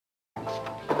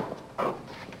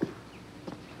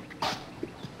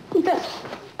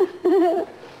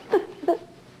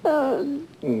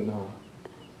No.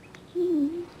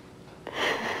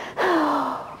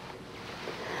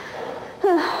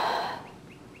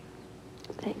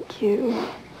 Thank you.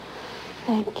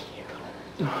 Thank you.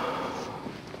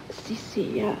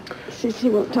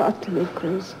 Cece won't talk to me,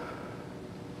 Cruz.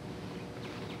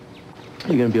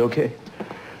 You gonna be okay?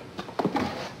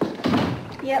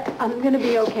 Yep, I'm gonna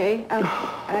be okay.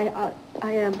 I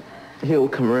am. He'll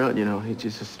come around, you know. It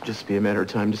just be a matter of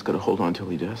time. Just gotta hold on till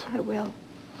he does. I will.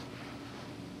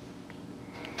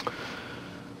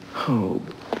 Oh,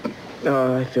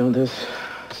 I found this.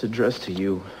 It's addressed to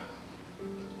you.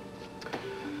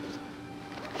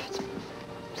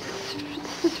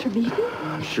 This is from Eden?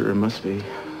 I'm sure it must be.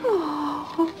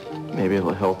 Oh. Maybe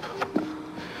it'll help.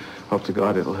 Hope to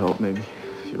God it'll help. Maybe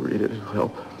if you read it, it'll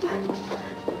help.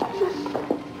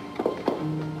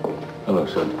 Hello,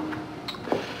 son.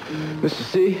 Mr.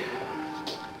 C?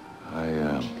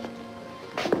 I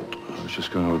was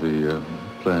just going over the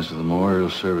plans for the memorial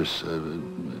service.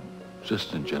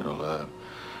 Just in general, I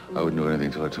wouldn't do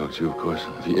anything till I talked to you, of course.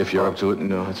 If you're up to it.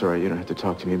 No, that's all right. You don't have to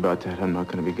talk to me about that. I'm not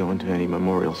going to be going to any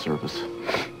memorial service.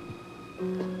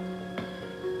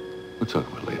 We'll talk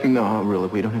about it later. No, really,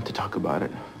 we don't have to talk about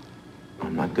it.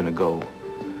 I'm not going to go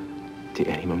to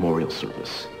any memorial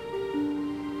service.